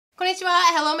Konnichiwa.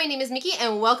 Hello, my name is Miki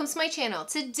and welcome to my channel.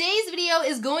 Today's video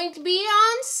is going to be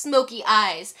on smoky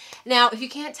eyes. Now, if you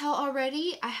can't tell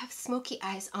already, I have smoky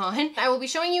eyes on. I will be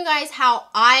showing you guys how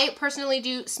I personally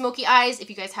do smoky eyes. If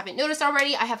you guys haven't noticed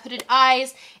already, I have hooded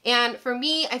eyes. And for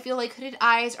me, I feel like hooded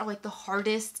eyes are like the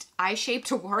hardest eye shape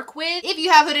to work with. If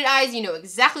you have hooded eyes, you know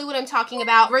exactly what I'm talking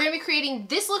about. We're gonna be creating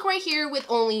this look right here with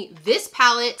only this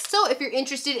palette. So if you're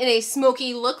interested in a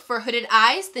smoky look for hooded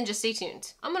eyes, then just stay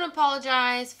tuned. I'm gonna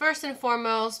apologize first and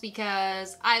foremost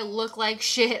because I look like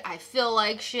shit, I feel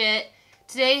like shit.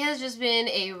 Today has just been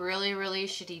a really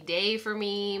shitty day for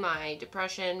me. My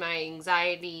depression, my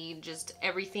anxiety, just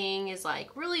everything is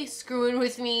like really screwing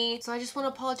with me. So I just want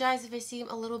to apologize if I seem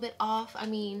a little bit off. I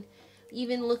mean,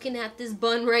 even looking at this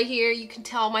bun right here, you can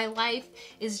tell my life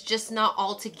is just not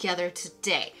all together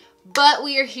today. But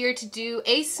we are here to do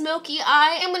a smoky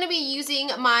eye. I'm going to be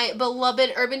using my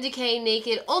beloved Urban Decay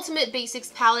Naked Ultimate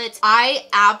Basics palette. I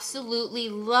absolutely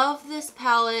love this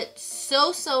palette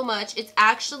so much. It's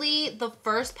actually the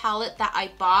first palette that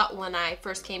I bought when I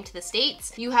first came to the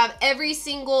States. You have every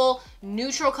single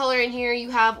neutral color in here. You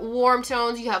have warm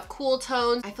tones, you have cool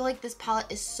tones. I feel like this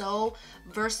palette is so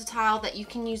versatile that you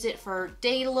can use it for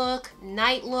day look,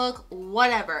 night look,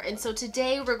 whatever. And so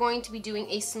today we're going to be doing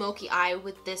a smoky eye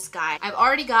with this guy. I've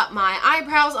already got my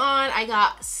eyebrows on. I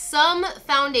got some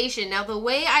foundation. Now the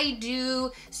way I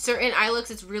do certain eye looks,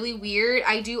 it's really weird.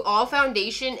 I do all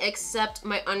foundation except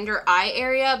my under eye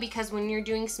area because when you're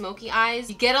doing smoky eyes,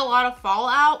 you get a lot of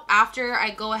fallout. After I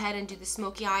go ahead and do the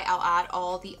smoky eye, I'll add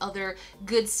all the other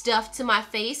good stuff to my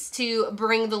face to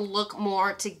bring the look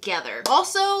more together.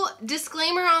 Also,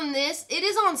 disclaimer on this, it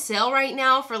is on sale right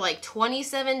now for like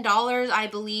 $27, I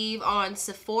believe, on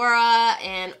Sephora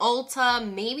and Ulta,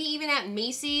 maybe even at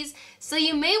Macy's. So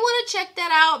you may want to check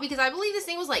that out because I believe this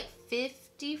thing was like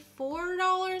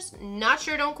 $54. Not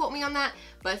sure, don't quote me on that.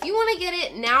 But if you want to get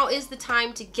it, now is the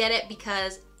time to get it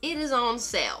because it is on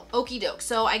sale. Okie doke.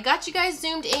 So I got you guys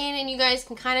zoomed in and you guys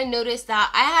can kind of notice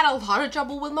that I had a lot of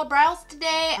trouble with my brows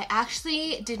today. I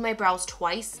actually did my brows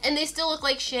twice and they still look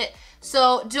like shit.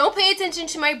 So don't pay attention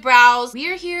to my brows. We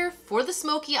are here for the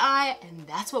smoky eye and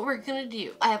that's what we're gonna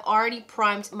do. I have already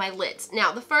primed my lids.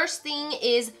 Now the first thing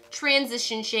is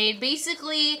transition shade.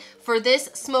 Basically for this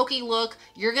smoky look,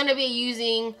 you're gonna be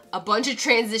using a bunch of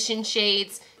transition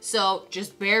shades. So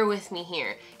just bear with me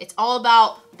here. It's all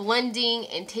about blending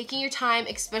and taking your time,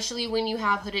 especially when you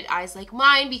have hooded eyes like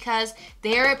mine because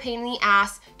they're a pain in the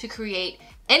ass to create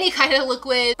any kind of look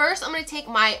with. First, I'm gonna take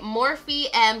my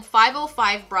Morphe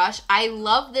M505 brush. I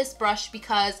love this brush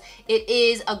because it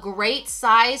is a great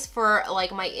size for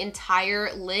like my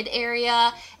entire lid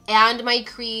area and my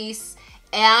crease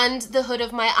and the hood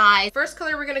of my eye. First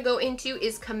color we're gonna go into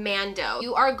is Commando.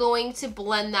 You are going to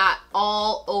blend that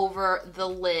all over the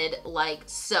lid like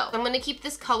so. I'm gonna keep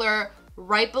this color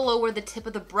right below where the tip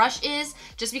of the brush is,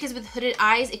 just because with hooded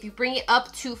eyes, if you bring it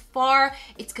up too far,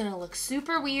 it's gonna look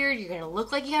super weird. You're gonna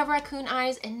look like you have raccoon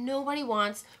eyes and nobody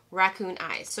wants raccoon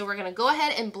eyes. So we're gonna go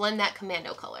ahead and blend that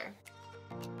Commando color.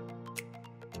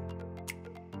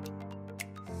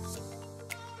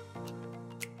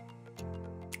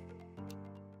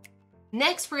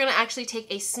 Next, we're gonna actually take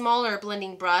a smaller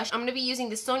blending brush. I'm gonna be using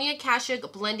the Sonia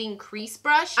Kashuk blending crease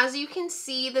brush. As you can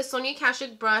see, the Sonia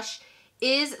Kashuk brush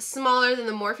is smaller than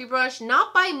the Morphe brush,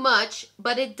 not by much,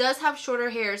 but it does have shorter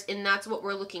hairs and that's what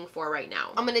we're looking for right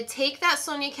now. I'm gonna take that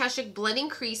Sonia Kashuk blending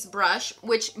crease brush,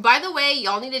 which by the way,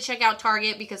 y'all need to check out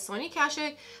Target because Sonia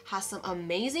Kashuk has some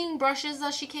amazing brushes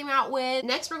that she came out with.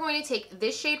 Next, we're going to take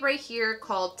this shade right here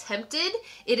called Tempted.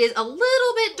 It is a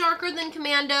little bit darker than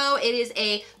Commando. It is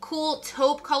a cool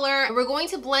taupe color. And we're going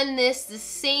to blend this the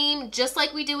same, just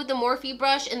like we did with the Morphe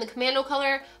brush and the Commando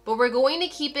color, but we're going to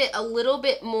keep it a little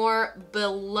bit more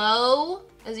below.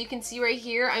 As you can see right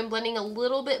here, I'm blending a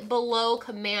little bit below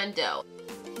Commando.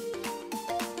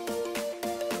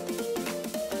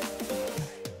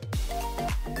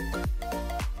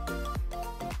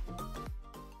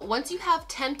 Once you have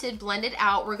Tempted blended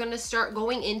out, we're gonna start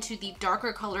going into the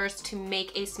darker colors to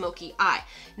make a smoky eye.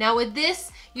 Now with this,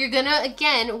 you're gonna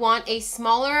again want a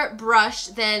smaller brush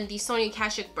than the Sonia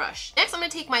Kashuk brush. Next, I'm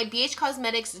gonna take my BH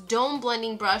Cosmetics Dome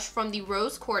Blending Brush from the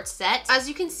Rose Quartz set. As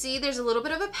you can see, there's a little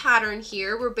bit of a pattern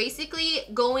here. We're basically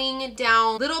going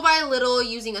down little by little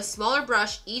using a smaller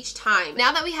brush each time.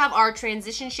 Now that we have our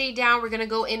transition shade down, we're gonna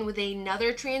go in with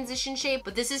another transition shade,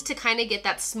 but this is to kind of get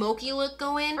that smoky look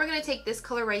going. We're gonna take this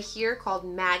color right right here called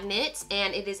Magnet,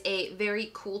 and it is a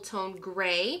very cool tone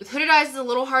gray. With hooded eyes, it's a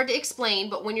little hard to explain,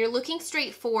 but when you're looking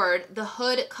straight forward, the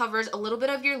hood covers a little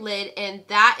bit of your lid, and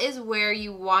that is where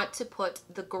you want to put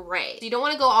the gray. So you don't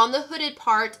want to go on the hooded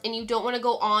part, and you don't want to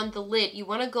go on the lid. You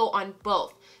want to go on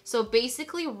both. So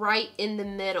basically right in the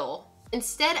middle.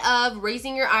 Instead of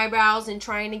raising your eyebrows and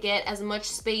trying to get as much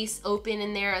space open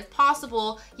in there as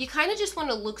possible, you kind of just want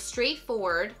to look straight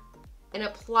forward and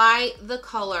apply the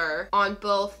color on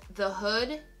both the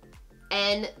hood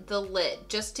and the lid,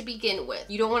 just to begin with.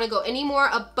 You don't want to go any more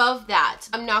above that.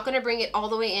 I'm not going to bring it all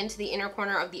the way into the inner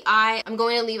corner of the eye. I'm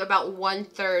going to leave about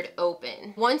 1/3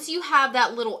 open. Once you have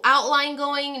that little outline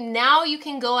going, now you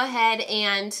can go ahead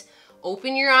and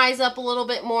open your eyes up a little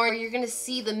bit more. You're gonna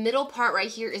see the middle part right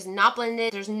here is not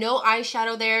blended. There's no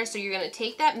eyeshadow there, so you're gonna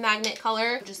take that Magnet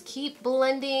color, just keep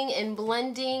blending and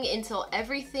blending until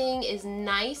everything is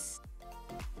nice.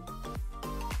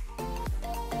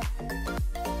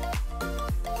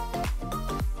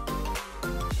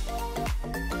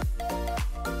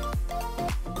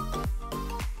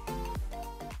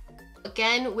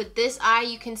 Again, with this eye,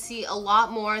 you can see a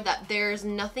lot more that there's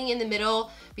nothing in the middle,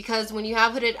 because when you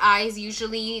have hooded eyes,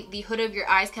 usually the hood of your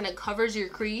eyes kind of covers your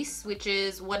crease, which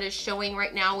is what is showing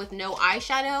right now with no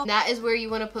eyeshadow. That is where you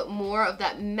want to put more of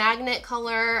that Magnet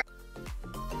color.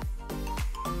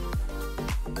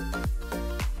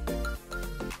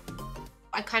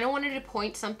 I kind of wanted to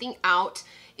point something out.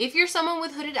 If you're someone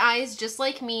with hooded eyes just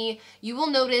like me, you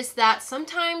will notice that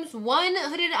sometimes one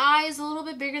hooded eye is a little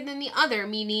bit bigger than the other,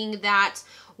 meaning that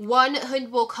one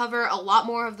hood will cover a lot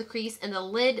more of the crease and the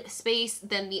lid space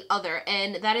than the other,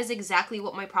 and that is exactly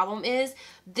what my problem is.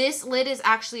 This lid is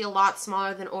actually a lot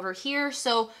smaller than over here,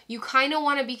 so you kind of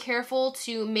want to be careful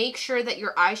to make sure that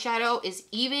your eyeshadow is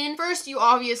even. First, you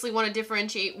obviously want to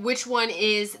differentiate which one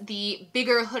is the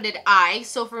bigger hooded eye.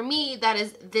 So for me, that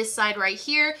is this side right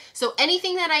here. So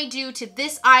anything that I do to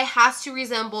this eye has to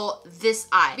resemble this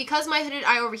eye. Because my hooded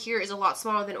eye over here is a lot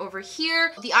smaller than over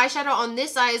here, the eyeshadow on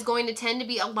this eye is going to tend to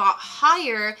be a lot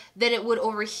higher than it would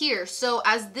over here. So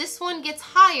as this one gets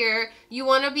higher, you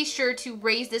want to be sure to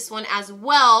raise this one as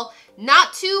well.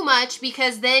 Not too much,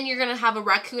 because then you're gonna have a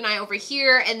raccoon eye over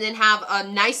here and then have a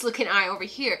nice looking eye over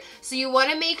here. So you want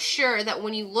to make sure that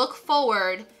when you look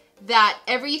forward, that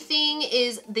everything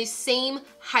is the same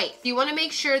height. You want to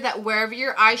make sure that wherever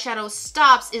your eyeshadow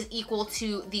stops is equal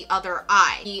to the other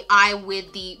eye, the eye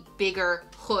with the bigger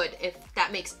hood, if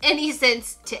that makes any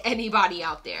sense to anybody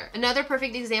out there. Another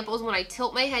perfect example is when I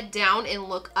tilt my head down and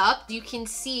look up, you can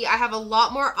see I have a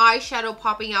lot more eyeshadow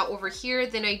popping out over here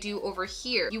than I do over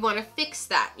here. You want to fix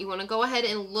that. You want to go ahead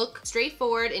and look straight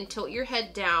forward and tilt your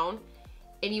head down,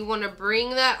 and you want to bring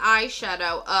that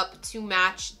eyeshadow up to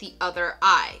match the other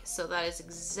eye. So that is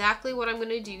exactly what I'm going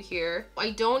to do here. I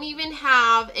don't even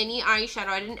have any eyeshadow.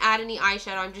 I didn't add any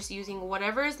eyeshadow. I'm just using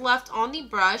whatever is left on the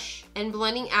brush and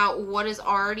blending out what is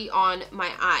already on my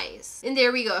eyes. And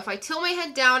there we go. If I tilt my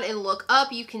head down and look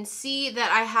up, you can see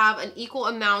that I have an equal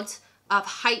amount of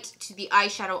height to the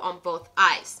eyeshadow on both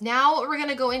eyes. Now we're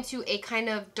gonna go into a kind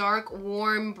of dark,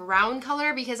 warm brown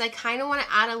color, because I kind of want to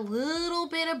add a little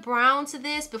bit of brown to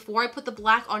this before I put the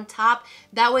black on top.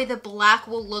 That way the black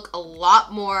will look a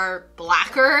lot more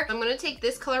blacker. I'm gonna take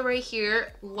this color right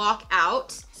here, Lock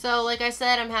Out. So like I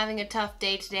said, I'm having a tough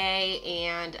day today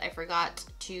and I forgot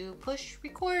to push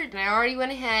record. And I already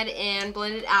went ahead and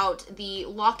blended out the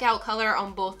lockout color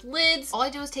on both lids. All I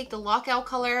do is take the lockout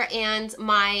color and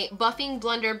my buffing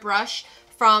blender brush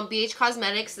from BH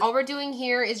Cosmetics. All we're doing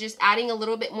here is just adding a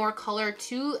little bit more color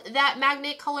to that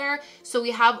Magnet color, so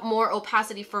we have more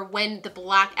opacity for when the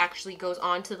black actually goes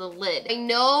onto the lid. I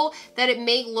know that it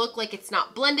may look like it's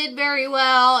not blended very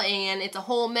well and it's a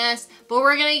whole mess, but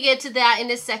we're gonna get to that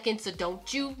in a second, so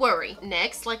don't you worry.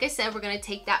 Next, like I said, we're gonna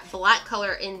take that black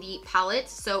color in the palette,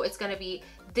 so it's gonna be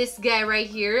this guy right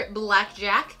here,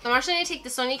 Blackjack. I'm actually gonna take the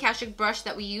Sonia Kashuk brush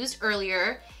that we used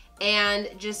earlier and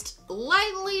just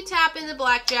lightly tap in the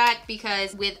Blackjack,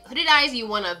 because with hooded eyes, you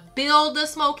want to build the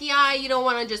smoky eye. You don't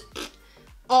want to just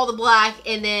all the black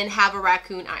and then have a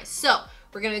raccoon eye. So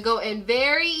we're going to go in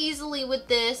very easily with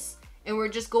this, and we're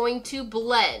just going to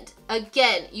blend.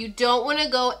 Again, you don't want to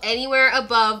go anywhere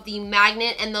above the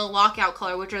Magnet and the lockout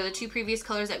color, which are the two previous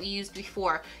colors that we used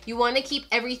before. You want to keep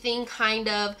everything kind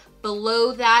of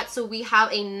below that, so we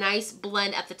have a nice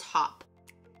blend at the top.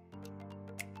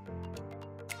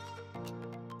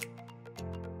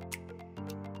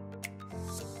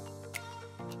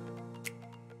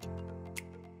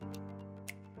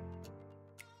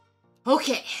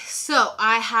 Okay, So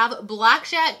I have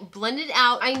blackjack blended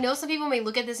out. I know some people may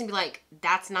look at this and be like,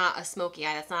 that's not a smoky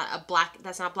eye. That's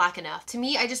not black enough. To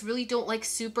me, I just really don't like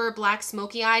super black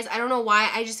smoky eyes. I don't know why.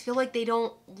 I just feel like they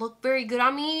don't look very good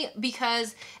on me,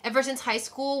 because ever since high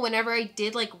school, whenever I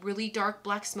did like really dark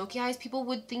black smoky eyes, people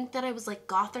would think that I was like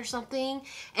goth or something.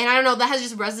 And I don't know, that has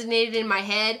just resonated in my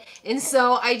head. And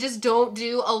so I just don't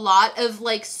do a lot of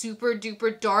like super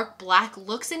duper dark black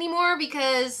looks anymore,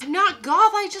 because I'm not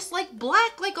goth. I just like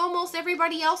black like almost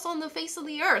everybody else on the face of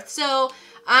the earth. So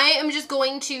I am just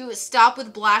going to stop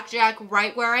with blackjack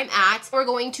right where I'm at. We're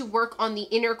going to work on the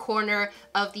inner corner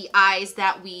of the eyes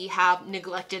that we have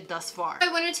neglected thus far.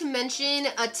 I wanted to mention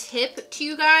a tip to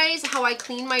you guys, how I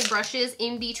clean my brushes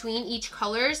in between each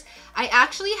colors. I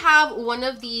actually have one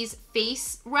of these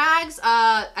face rags.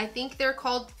 I think they're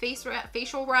called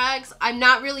facial rags. I'm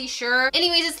not really sure.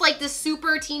 Anyways, it's like this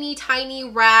super teeny tiny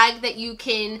rag that you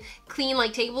can clean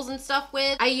like tables and stuff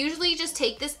with. I usually just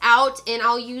take this out and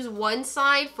I'll use one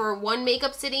side for one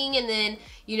makeup sitting, and then,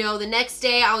 you know, the next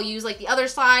day I'll use like the other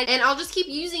side, and I'll just keep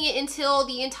using it until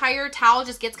the entire towel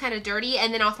just gets kind of dirty,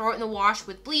 and then I'll throw it in the wash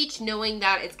with bleach, knowing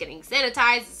that it's getting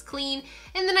sanitized, it's clean,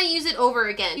 and then I use it over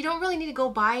again. You don't really need to go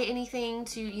buy anything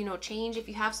to, you know, change. If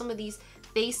you have some of these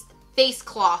face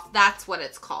cloth, that's what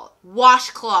it's called.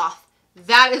 Washcloth.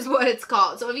 That is what it's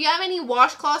called. So if you have any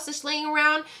washcloths just laying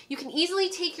around, you can easily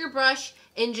take your brush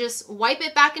and just wipe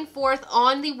it back and forth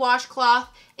on the washcloth,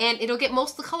 and it'll get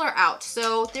most of the color out.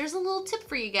 So there's a little tip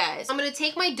for you guys. I'm gonna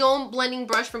take my Dome blending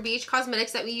brush from BH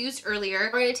Cosmetics that we used earlier.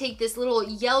 We're gonna take this little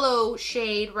yellow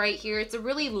shade right here. It's a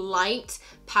really light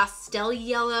pastel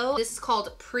yellow. This is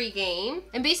called Pregame.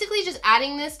 And basically just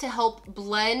adding this to help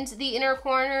blend the inner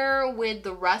corner with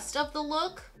the rest of the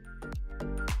look.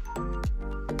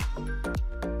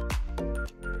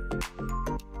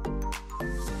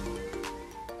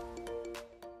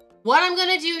 What I'm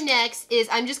gonna do next is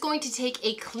I'm just going to take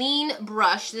a clean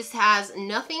brush. This has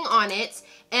nothing on it,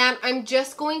 and I'm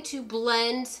just going to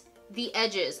blend the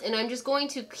edges, and I'm just going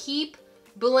to keep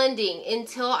blending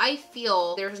until I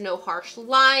feel there's no harsh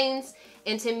lines,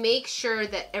 and to make sure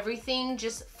that everything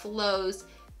just flows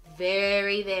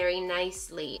very, very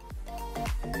nicely.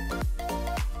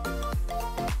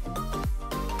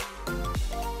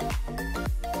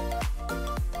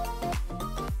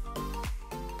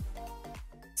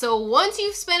 So once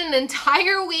you've spent an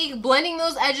entire week blending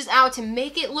those edges out to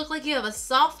make it look like you have a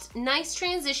soft, nice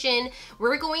transition,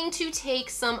 we're going to take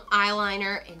some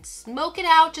eyeliner and smoke it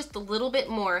out just a little bit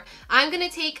more. I'm gonna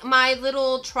take my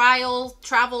little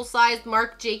travel size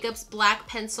Marc Jacobs black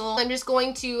pencil. I'm just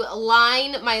going to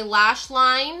line my lash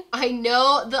line. I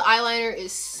know the eyeliner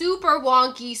is super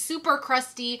wonky, super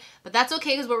crusty, but that's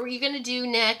okay, because what we're gonna do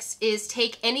next is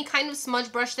take any kind of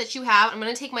smudge brush that you have. I'm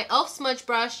gonna take my e.l.f. smudge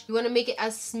brush. You wanna make it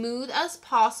as smooth as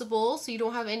possible so you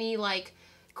don't have any like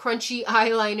crunchy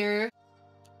eyeliner.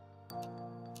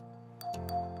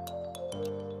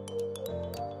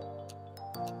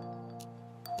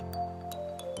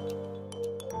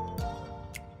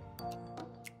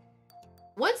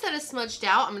 Once that is smudged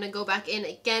out, I'm gonna go back in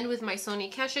again with my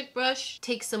Sonia Kashuk brush,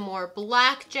 take some more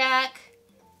blackjack,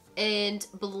 and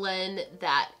blend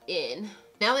that in.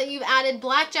 Now that you've added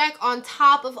blackjack on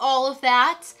top of all of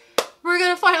that, we're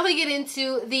gonna finally get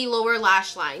into the lower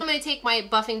lash line. I'm gonna take my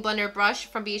buffing blender brush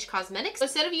from BH Cosmetics. So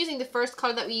instead of using the first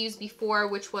color that we used before,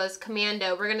 which was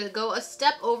Commando, we're gonna go a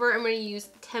step over. I'm gonna use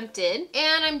Tempted,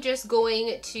 and I'm just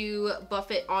going to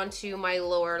buff it onto my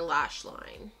lower lash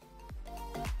line.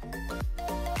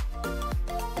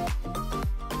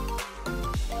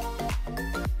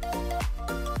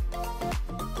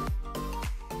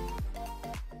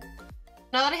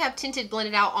 Now that I have tinted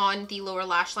blended out on the lower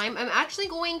lash line, I'm actually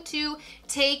going to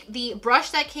take the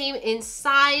brush that came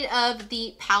inside of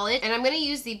the palette, and I'm going to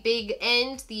use the big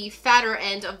end, the fatter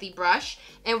end of the brush,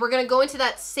 and we're going to go into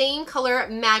that same color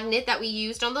magnet that we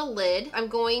used on the lid. I'm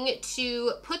going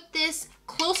to put this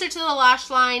closer to the lash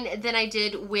line than I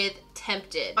did with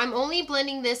Tempted. I'm only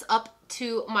blending this up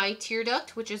to my tear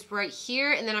duct, which is right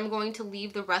here, and then I'm going to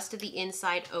leave the rest of the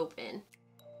inside open.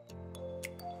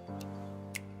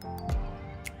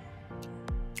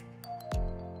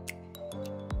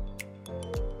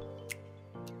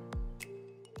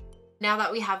 Now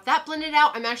that we have that blended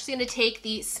out, I'm actually going to take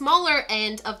the smaller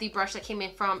end of the brush that came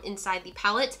in from inside the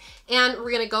palette, and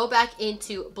we're going to go back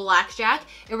into Blackjack,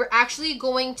 and we're actually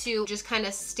going to just kind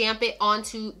of stamp it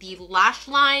onto the lash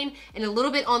line and a little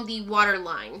bit on the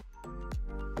waterline.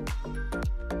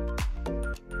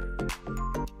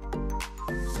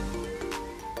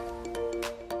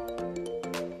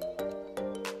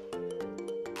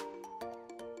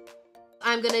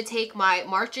 I'm gonna take my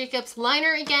Marc Jacobs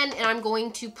liner again, and I'm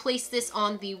going to place this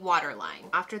on the waterline.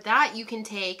 After that, you can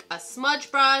take a smudge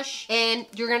brush and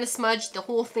you're gonna smudge the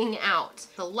whole thing out.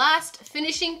 The last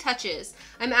finishing touches,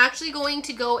 I'm actually going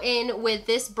to go in with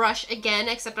this brush again,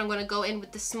 except I'm gonna go in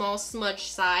with the small smudge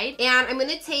side. And I'm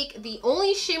gonna take the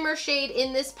only shimmer shade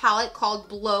in this palette called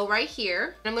Blow right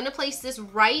here. And I'm gonna place this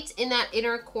right in that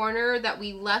inner corner that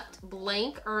we left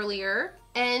blank earlier,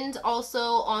 and also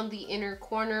on the inner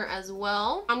corner as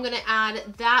well. I'm gonna add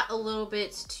that a little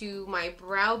bit to my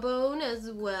brow bone as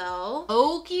well.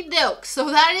 Okie doke, so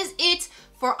that is it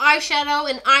for eyeshadow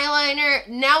and eyeliner.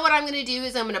 Now what I'm gonna do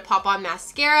is I'm gonna pop on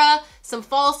mascara, some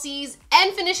falsies,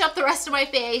 and finish up the rest of my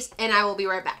face, and I will be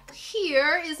right back.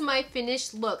 Here is my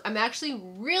finished look. I'm actually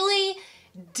really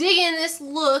digging this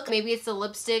look. Maybe it's the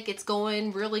lipstick, it's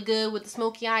going really good with the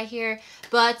smoky eye here,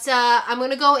 but I'm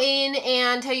gonna go in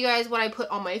and tell you guys what I put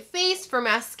on my face. For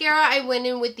mascara, I went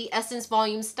in with the Essence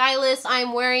Volume Stylist.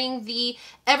 I'm wearing the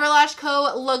Everlash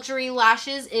Co. Luxury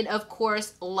Lashes in, of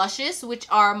course, Luscious, which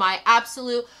are my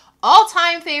absolute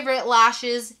all-time favorite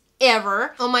lashes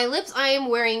ever. On my lips, I am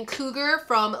wearing Cougar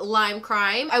from Lime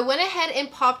Crime. I went ahead and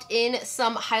popped in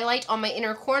some highlight on my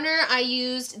inner corner. I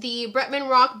used the Bretman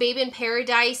Rock Babe in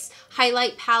Paradise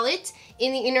highlight palette.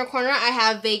 In the inner corner, I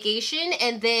have Vacation,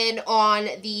 and then on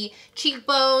the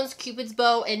cheekbones, Cupid's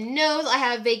bow, and nose, I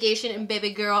have Vacation and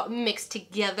Baby Girl mixed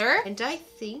together. And I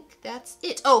think that's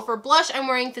it. Oh, for blush, I'm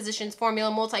wearing Physicians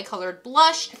Formula Multicolored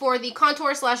Blush. For the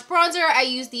contour slash bronzer, I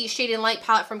use the Shade and Light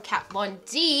palette from Kat Von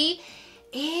D.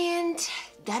 And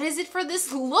that is it for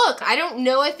this look. I don't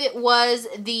know if it was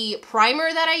the primer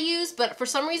that I used, but for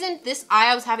some reason, this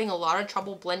eye I was having a lot of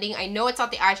trouble blending. I know it's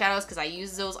not the eyeshadows because I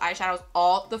use those eyeshadows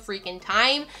all the freaking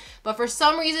time, but for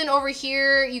some reason over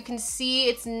here, you can see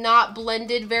it's not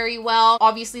blended very well.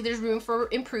 Obviously, there's room for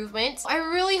improvement. I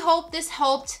really hope this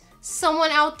helped someone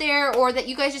out there, or that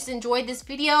you guys just enjoyed this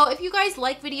video. If you guys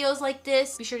like videos like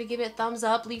this, be sure to give it a thumbs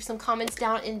up. Leave some comments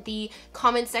down in the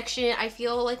comment section. I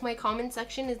feel like my comment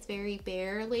section is very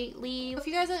bare lately. If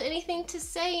you guys have anything to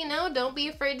say, you know, don't be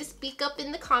afraid to speak up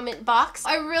in the comment box.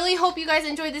 I really hope you guys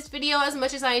enjoyed this video as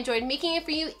much as I enjoyed making it for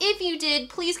you. If you did,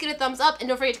 please give it a thumbs up, and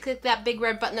don't forget to click that big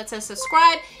red button that says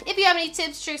subscribe. If you have any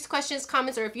tips, tricks, questions,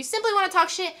 comments, or if you simply want to talk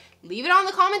shit, leave it on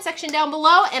the comment section down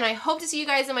below, and I hope to see you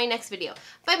guys in my next video.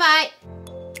 Bye bye!